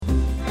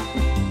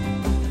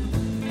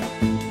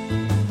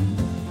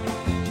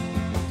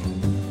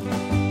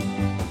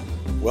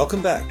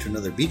Welcome back to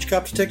another Beach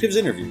Cop Detectives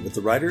interview with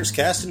the writers,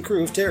 cast, and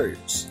crew of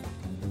Terriers.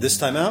 This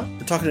time out,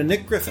 we're talking to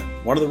Nick Griffin,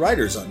 one of the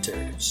writers on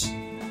Terriers.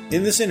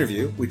 In this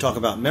interview, we talk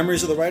about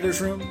memories of the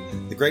writer's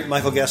room, the great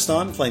Michael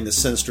Gaston playing the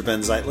sinister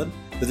Ben Zeitlin,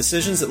 the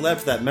decisions that led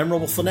to that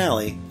memorable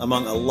finale,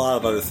 among a lot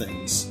of other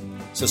things.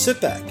 So sit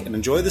back and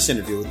enjoy this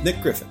interview with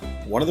Nick Griffin,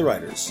 one of the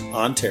writers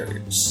on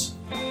Terriers.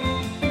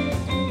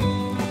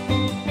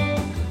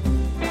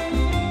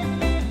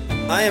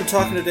 I am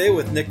talking today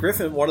with Nick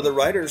Griffin, one of the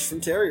writers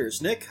from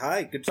Terriers. Nick,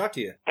 hi, good to talk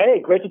to you.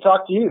 Hey, great to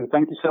talk to you.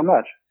 Thank you so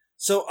much.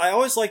 So I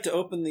always like to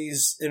open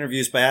these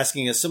interviews by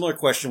asking a similar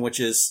question,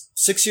 which is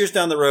 6 years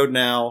down the road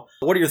now,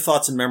 what are your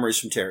thoughts and memories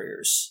from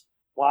Terriers?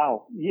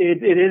 Wow.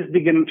 It is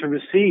beginning to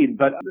recede,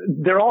 but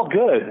they're all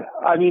good.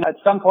 I mean, at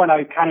some point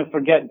I kind of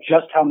forget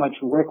just how much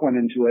work went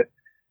into it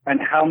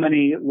and how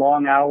many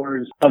long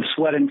hours of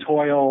sweat and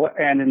toil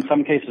and in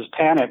some cases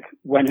panic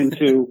went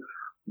into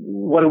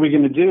what are we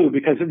going to do?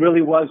 Because it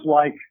really was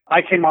like I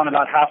came on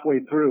about halfway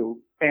through.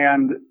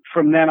 And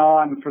from then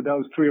on, for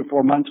those 3 or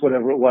 4 months,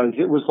 whatever it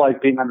was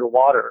like being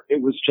underwater.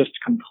 It was just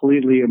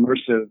completely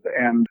immersive.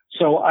 And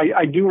so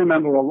I do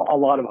remember a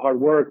lot of hard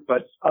work.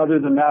 But other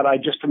than that, I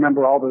just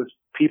remember all those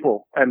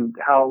people and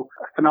how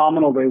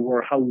phenomenal they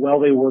were, how well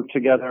they worked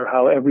together,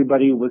 how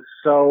everybody was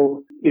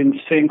so in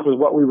sync with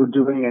what we were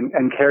doing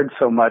and cared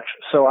so much.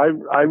 So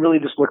I really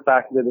just look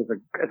back at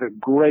it as a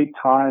great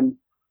time.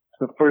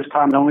 The first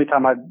time, the only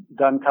time I've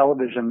done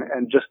television,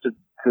 and just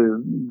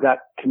to that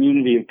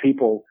community of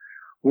people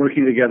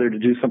working together to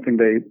do something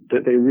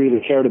that they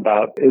really cared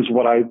about is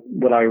what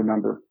I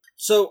remember.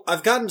 So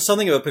I've gotten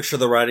something of a picture of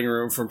the writing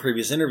room from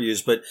previous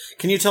interviews, but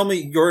can you tell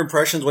me your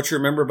impressions, what you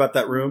remember about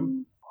that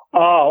room?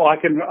 Oh, I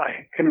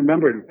can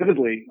remember it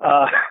vividly.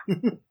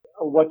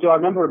 What do I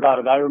remember about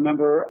it? I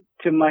remember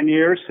Tim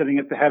Minear sitting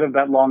at the head of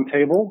that long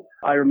table.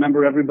 I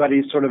remember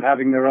everybody sort of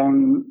having their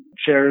own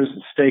chairs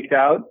staked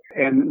out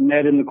and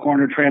Ned in the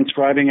corner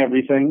transcribing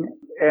everything.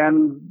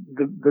 And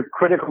the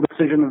critical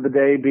decision of the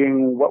day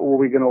being what were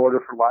we going to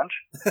order for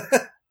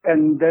lunch?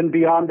 And then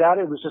beyond that,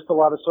 it was just a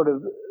lot of sort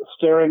of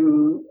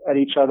staring at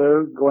each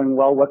other going,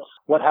 well,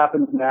 what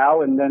happens now?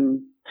 And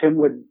then Tim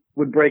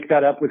would break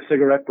that up with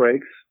cigarette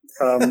breaks.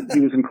 He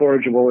was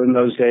incorrigible in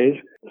those days.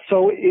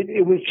 So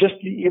it was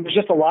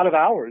just a lot of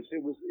hours.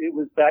 It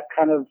was that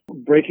kind of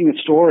breaking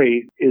a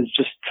story is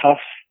just tough,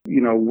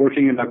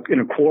 working in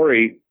a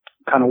quarry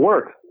kind of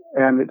work.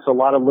 And it's a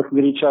lot of looking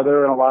at each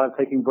other and a lot of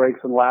taking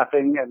breaks and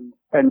laughing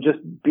and just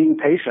being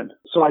patient.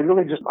 So I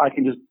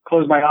can just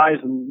close my eyes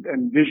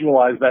and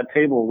visualize that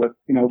table with,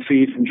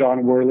 Feet and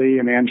John Worley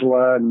and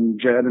Angela and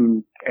Jed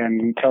and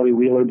Kelly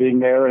Wheeler being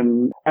there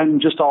and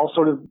just all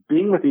sort of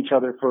being with each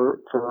other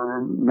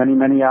for many,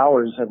 many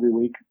hours every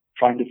week,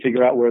 trying to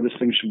figure out where this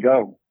thing should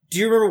go. Do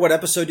you remember what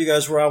episode you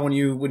guys were on when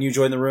you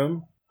joined the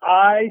room?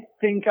 I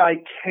think I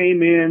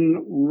came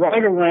in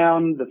right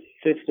around the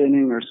 5th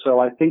inning or so.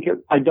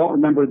 I don't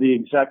remember the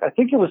exact. I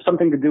think it was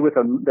something to do with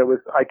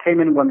I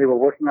came in when they were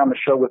working on the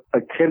show with a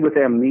kid with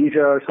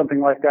amnesia or something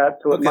like that.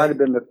 So it might have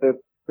been the 5th,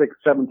 6th,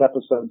 7th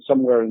episode,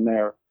 somewhere in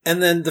there.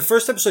 And then the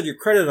first episode you're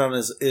credited on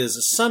is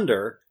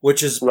Asunder,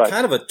 which is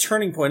kind of a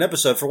turning point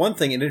episode. For one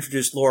thing, it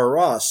introduced Laura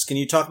Ross. Can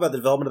you talk about the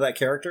development of that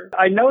character?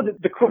 I know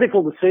that the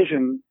critical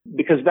decision,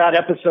 because that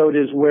episode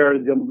is where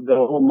the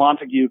whole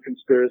Montague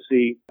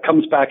conspiracy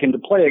comes back into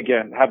play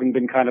again, having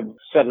been kind of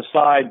set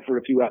aside for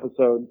a few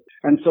episodes.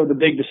 And so the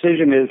big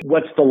decision is,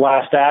 what's the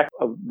last act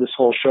of this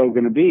whole show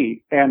going to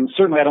be? And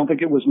certainly I don't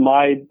think it was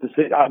my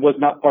decision. I was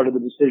not part of the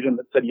decision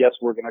that said, yes,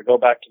 we're going to go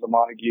back to the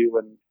Montague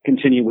and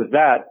continue with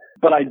that.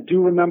 But I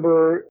do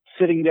remember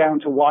sitting down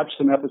to watch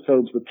some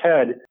episodes with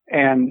Ted.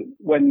 And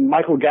when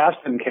Michael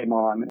Gaston came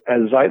on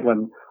as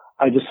Zeitlin,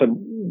 I just said,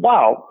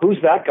 wow, who's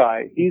that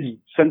guy? He's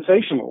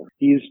sensational.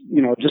 He's,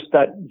 just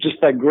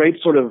that great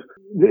sort of,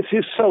 this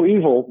is so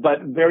evil,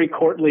 but very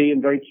courtly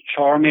and very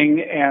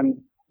charming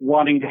and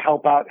wanting to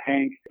help out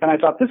Hank. And I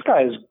thought, this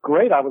guy is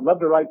great. I would love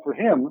to write for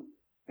him.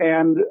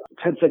 And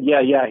Ted said,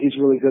 yeah, he's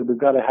really good. We've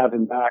got to have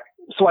him back.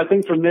 So I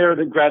think from there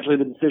that gradually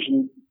the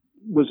decision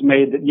was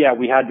made that,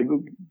 we had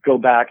to go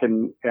back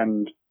and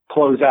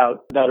close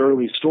out that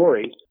early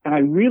story. And I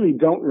really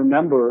don't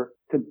remember,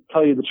 to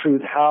tell you the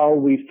truth, how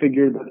we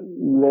figured that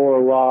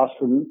Laura Ross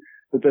and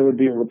that there would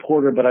be a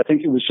reporter, but I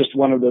think it was just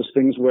one of those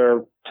things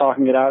where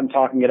talking it out,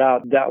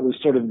 that was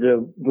sort of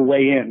the way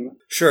in.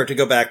 Sure, to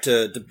go back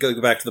to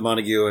the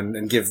Montague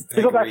and give...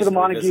 To go back to the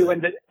Montague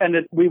and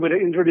that we would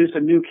introduce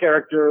a new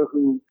character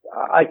who,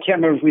 I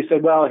can't remember if we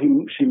said, well,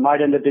 she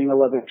might end up being a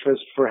love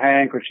interest for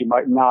Hank or she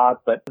might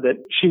not, but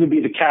that she would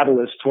be the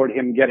catalyst toward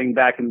him getting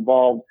back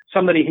involved.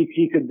 Somebody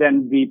he could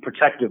then be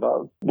protective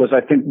of was,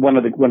 I think, one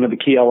of the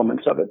key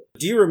elements of it.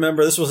 Do you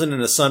remember, this wasn't in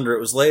Asunder, it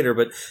was later,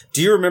 but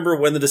do you remember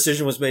when the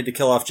decision was made to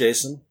kill off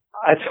Jason?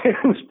 I think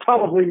it was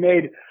probably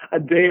made a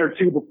day or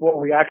two before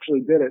we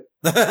actually did it.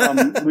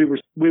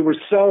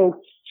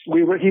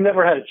 He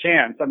never had a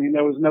chance. I mean,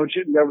 there was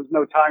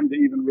no time to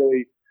even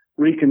really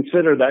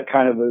reconsider that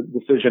kind of a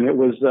decision. It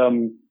was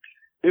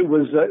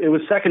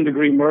second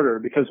degree murder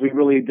because we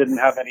really didn't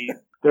have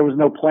there was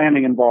no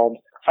planning involved.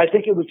 I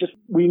think it was just,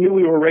 we knew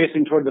we were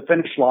racing toward the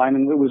finish line,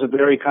 and it was a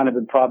very kind of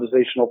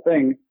improvisational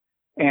thing.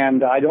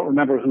 And I don't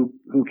remember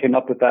who came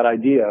up with that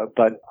idea,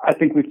 but I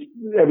think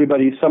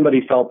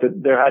somebody felt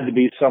that there had to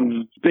be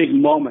some big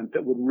moment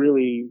that would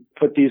really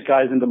put these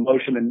guys into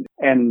motion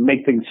and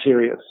make things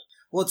serious.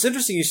 Well, it's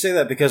interesting you say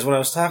that, because when I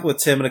was talking with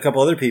Tim and a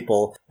couple other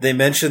people, they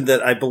mentioned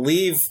that I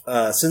believe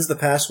Sins of the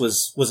Past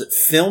was it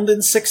filmed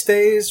in 6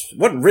 days? It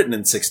wasn't written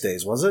in 6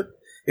 days, was it?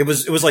 It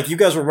was like you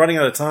guys were running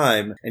out of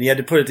time and you had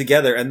to put it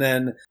together. And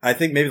then I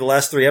think maybe the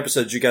last 3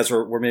 episodes you guys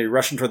were maybe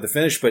rushing toward the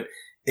finish, but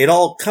it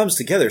all comes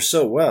together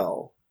so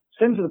well.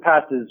 Sins of the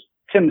Past is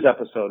Tim's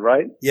episode,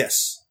 right?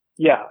 Yes.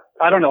 Yeah.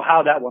 I don't know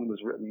how that one was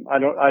written. I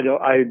don't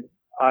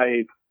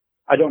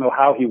know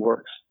how he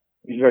works.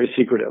 He's very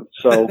secretive.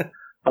 So,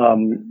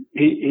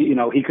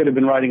 he could have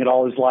been writing it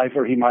all his life,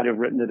 or he might have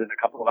written it in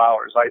a couple of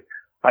hours.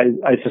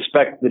 I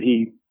suspect that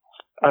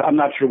I'm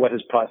not sure what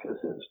his process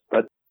is,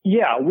 but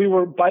yeah, we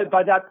were, by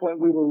that point,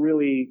 we were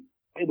really,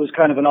 it was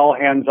kind of an all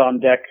hands on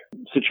deck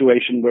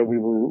situation where we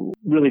were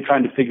really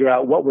trying to figure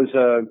out what was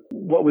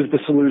the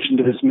solution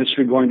to this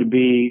mystery going to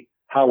be?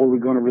 How were we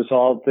going to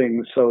resolve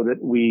things so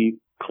that we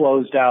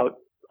closed out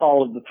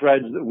all of the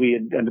threads that we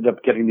had ended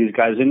up getting these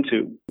guys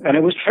into? And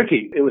it was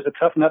tricky. It was a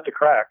tough nut to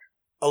crack.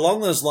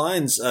 Along those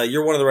lines,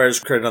 you're one of the writers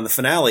credited on the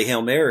finale,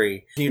 Hail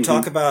Mary. Can you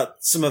talk about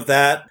some of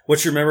that,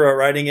 what you remember about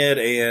writing it,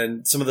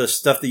 and some of the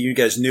stuff that you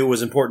guys knew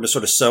was important to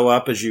sort of sew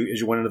up as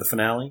you went into the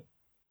finale?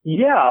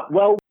 Yeah,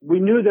 well,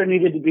 we knew there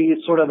needed to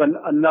be sort of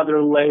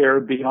another layer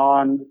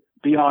beyond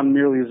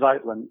merely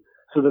Zeitlin,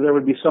 so that there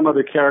would be some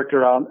other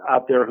character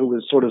out there who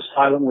was sort of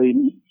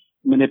silently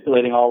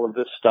manipulating all of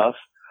this stuff.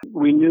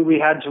 We knew we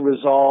had to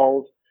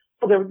resolve.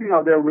 Well,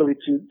 there are really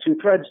two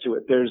threads to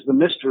it. There's the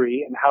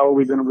mystery, and how are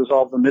we going to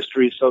resolve the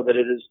mystery so that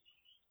it is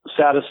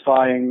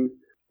satisfying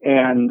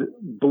and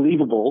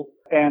believable?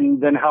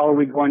 And then how are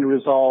we going to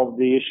resolve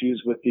the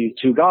issues with these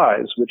two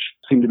guys, which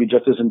seem to be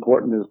just as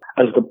important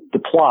as the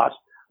plot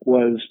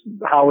was.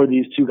 How are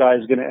these two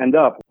guys going to end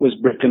up? Was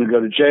Britt going to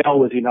go to jail?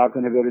 Was he not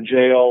going to go to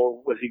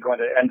jail? Was he going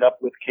to end up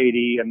with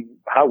Katie? And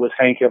how was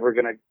Hank ever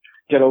going to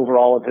get over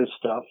all of his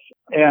stuff?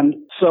 And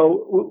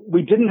so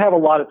we didn't have a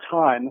lot of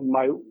time.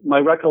 My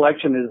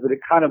recollection is that it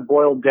kind of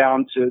boiled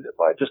down to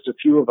just a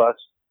few of us.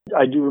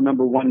 I do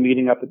remember one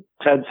meeting up at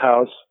Ted's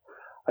house.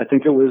 I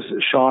think it was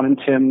Sean and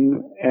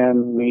Tim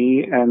and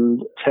me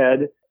and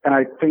Ted. And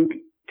I think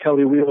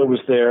Kelly Wheeler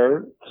was there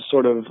to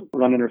sort of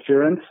run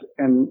interference.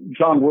 And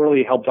John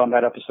Worley helped on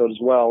that episode as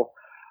well.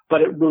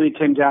 But it really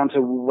came down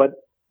to what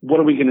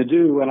are we going to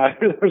do? And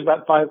there was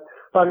about 5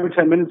 or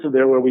 10 minutes of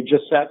there where we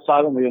just sat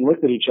silently and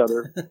looked at each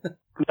other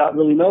without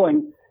really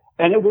knowing.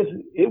 And it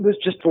was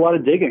just a lot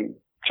of digging,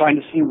 trying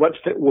to see what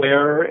fit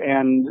where.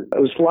 And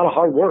it was a lot of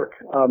hard work.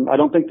 I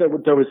don't think there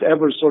was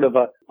ever sort of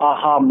a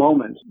aha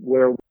moment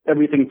where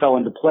everything fell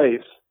into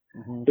place.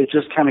 Mm-hmm. It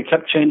just kind of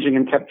kept changing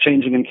and kept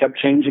changing and kept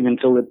changing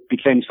until it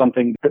became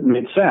something that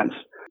made sense.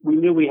 We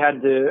knew we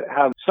had to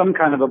have some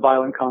kind of a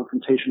violent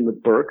confrontation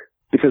with Burke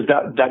because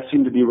that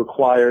seemed to be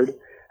required.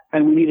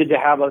 And we needed to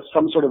have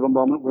some sort of a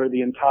moment where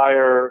the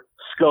entire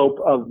scope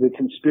of the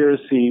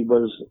conspiracy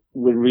was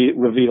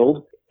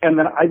revealed. And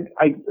then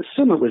I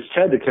assume it was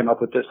Ted that came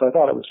up with this. I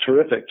thought it was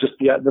terrific. Just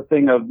the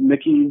thing of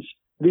Mickey's,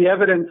 the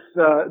evidence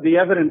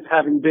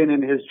having been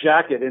in his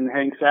jacket in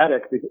Hank's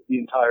attic the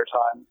entire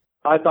time,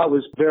 I thought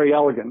was very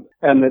elegant.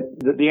 And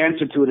that the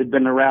answer to it had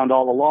been around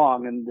all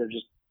along, and they're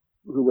just,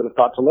 who would have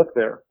thought to look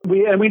there?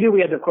 We knew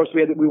we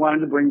wanted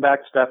to bring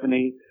back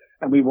Stephanie.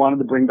 And we wanted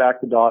to bring back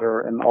the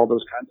daughter and all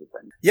those kinds of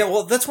things. Yeah,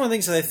 well, that's one of the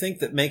things that I think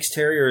that makes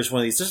Terriers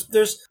one of these.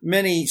 There's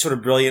many sort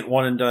of brilliant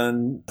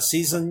one-and-done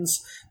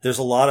seasons. There's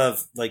a lot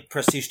of, like,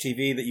 prestige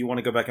TV that you want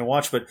to go back and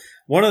watch. But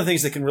one of the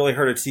things that can really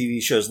hurt a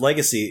TV show's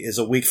legacy is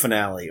a week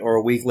finale or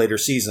a week later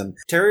season.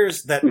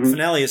 Terriers, that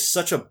finale is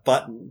such a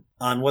button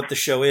on what the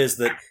show is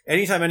that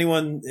anytime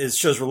anyone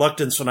shows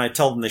reluctance when I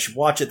tell them they should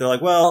watch it, they're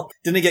like, well,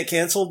 didn't it get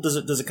canceled? Does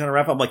it kind of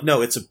wrap up? I'm like,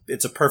 no, it's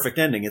a perfect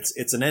ending.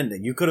 It's an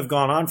ending. You could have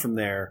gone on from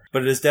there,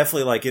 but it is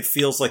definitely like, it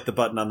feels like the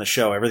button on the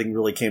show. Everything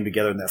really came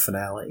together in that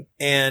finale.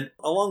 And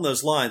along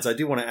those lines, I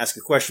do want to ask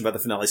a question about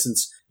the finale,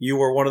 since you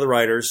were one of the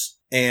writers,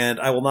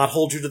 and I will not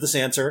hold you to this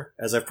answer,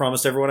 as I've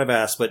promised everyone I've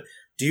asked, but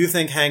do you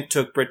think Hank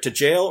took Britt to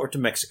jail or to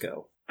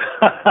Mexico?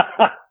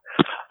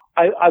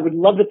 I would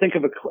love to think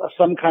of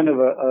some kind of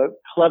a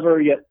clever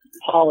yet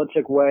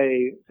politic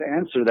way to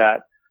answer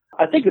that.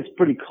 I think it's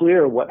pretty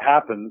clear what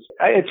happens.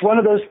 It's one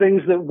of those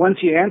things that once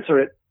you answer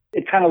it,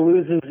 it kind of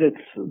loses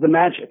the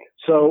magic.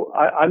 So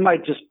I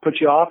might just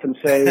put you off and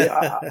say,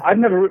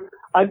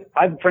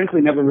 I've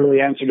frankly never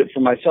really answered it for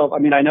myself. I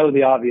mean, I know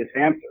the obvious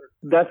answer.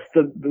 That's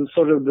the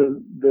sort of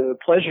the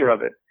pleasure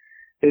of it,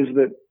 is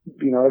that,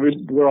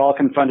 we're all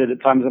confronted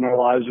at times in our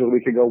lives where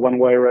we could go one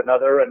way or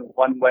another, and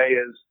one way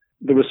is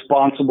the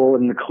responsible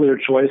and the clear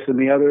choice, and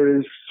the other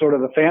is sort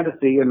of a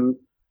fantasy. And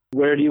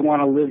where do you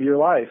want to live your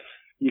life?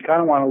 You kind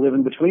of want to live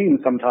in between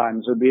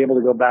sometimes, or be able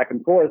to go back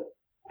and forth,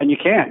 and you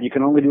can't. You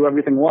can only do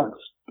everything once.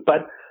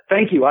 But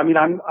thank you. I mean,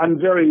 I'm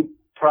very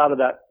proud of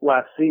that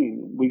last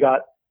scene. We got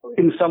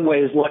in some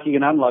ways lucky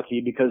and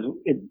unlucky because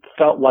it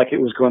felt like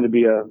it was going to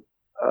be a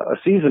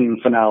season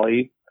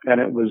finale and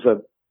it was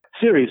a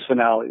series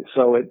finale.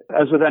 So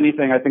as with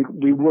anything, I think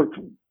we worked,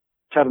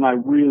 Ted and I,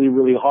 really,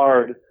 really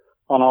hard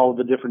on all of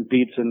the different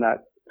beats in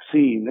that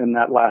scene, in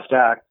that last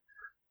act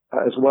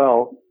as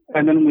well.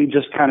 And then we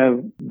just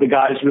the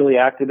guys really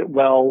acted it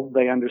well.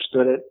 They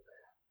understood it.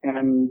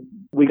 And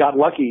we got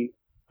lucky,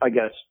 I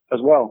guess,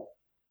 as well.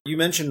 You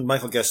mentioned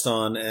Michael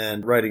Gaston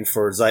and writing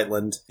for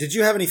Zeitlin. Did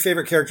you have any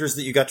favorite characters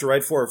that you got to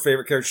write for, or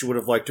favorite characters you would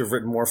have liked to have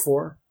written more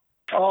for?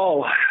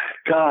 Oh,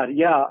 God,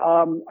 yeah.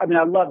 I mean,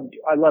 I loved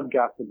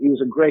Gaston. He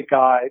was a great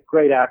guy,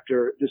 great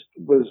actor, just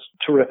was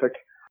terrific.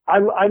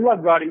 I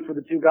loved writing for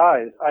the two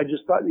guys. I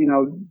just thought,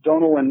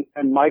 Donal and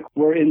Mike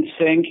were in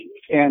sync,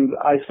 and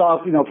I saw,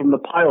 from the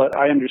pilot,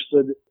 I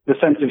understood the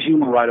sense of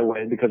humor right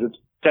away because it's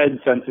Ted's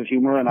sense of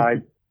humor, and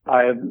I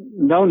have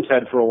known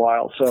Ted for a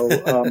while, so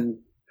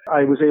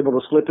I was able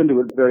to slip into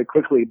it very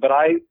quickly. But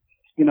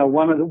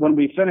when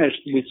we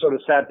finished, we sort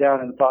of sat down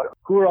and thought,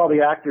 who are all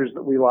the actors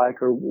that we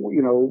like, or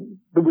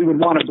that we would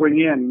want to bring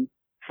in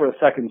for a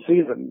second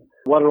season?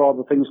 What are all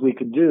the things we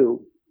could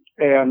do?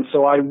 And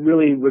so I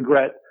really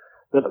regret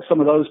that some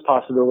of those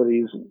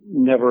possibilities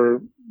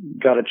never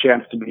got a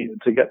chance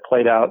to get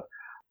played out.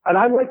 And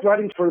I liked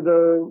writing for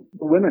the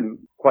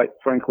women, quite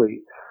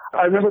frankly.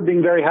 I remember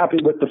being very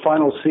happy with the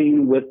final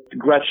scene with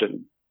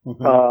Gretchen,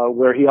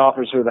 where he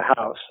offers her the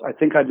house. I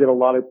think I did a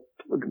lot of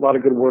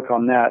good work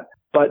on that.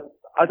 But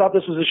I thought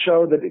this was a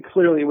show that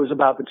clearly was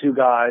about the two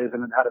guys,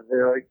 and it had a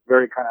very,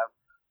 very kind of,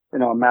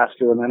 a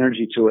masculine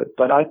energy to it.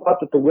 But I thought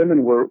that the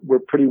women were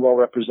pretty well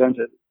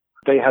represented.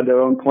 They had their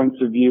own points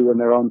of view and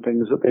their own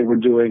things that they were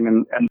doing,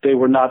 and they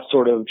were not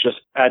sort of just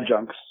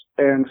adjuncts.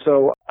 And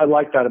so I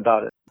like that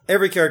about it.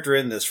 Every character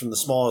in this, from the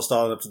smallest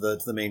on up to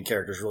the main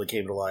characters, really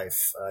came to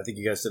life. I think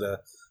you guys did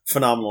a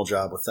phenomenal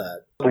job with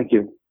that. Thank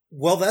you.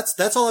 Well,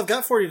 that's all I've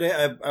got for you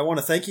today. I want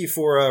to thank you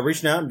for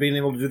reaching out and being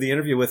able to do the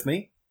interview with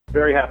me.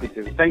 Very happy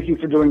to. Thank you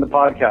for doing the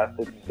podcast.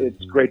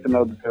 It's great to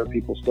know that there are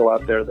people still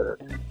out there that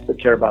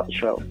care about the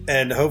show.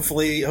 And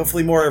hopefully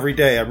more every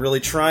day. I'm really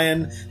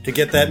trying to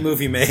get that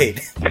movie made.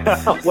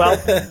 Well,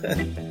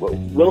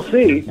 we'll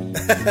see.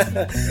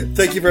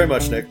 Thank you very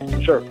much, Nick.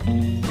 Sure.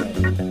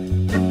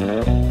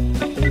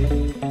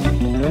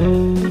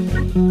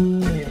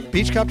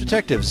 Beach Cop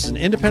Detectives is an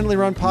independently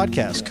run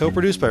podcast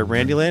co-produced by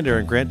Randy Lander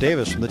and Grant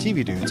Davis from the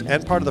TV Dudes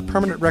and part of the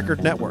Permanent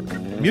Record Network.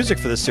 Music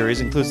for this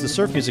series includes the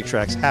surf music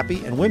tracks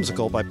Happy and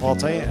Whimsical by Paul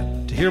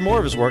Tayan. To hear more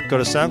of his work, go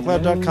to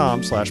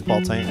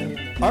soundcloud.com/Paul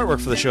Tayan.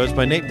 Artwork for the show is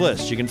by Nate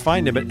Bliss. You can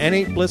find him at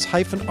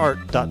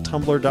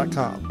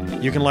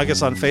n8bliss-art.tumblr.com. You can like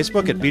us on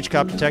Facebook at Beach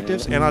Cop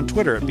Detectives and on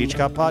Twitter at Beach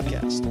Cop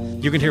Podcast.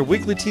 You can hear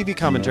weekly TV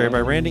commentary by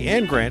Randy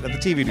and Grant at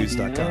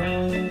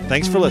thetvdudes.com.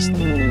 Thanks for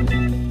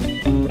listening.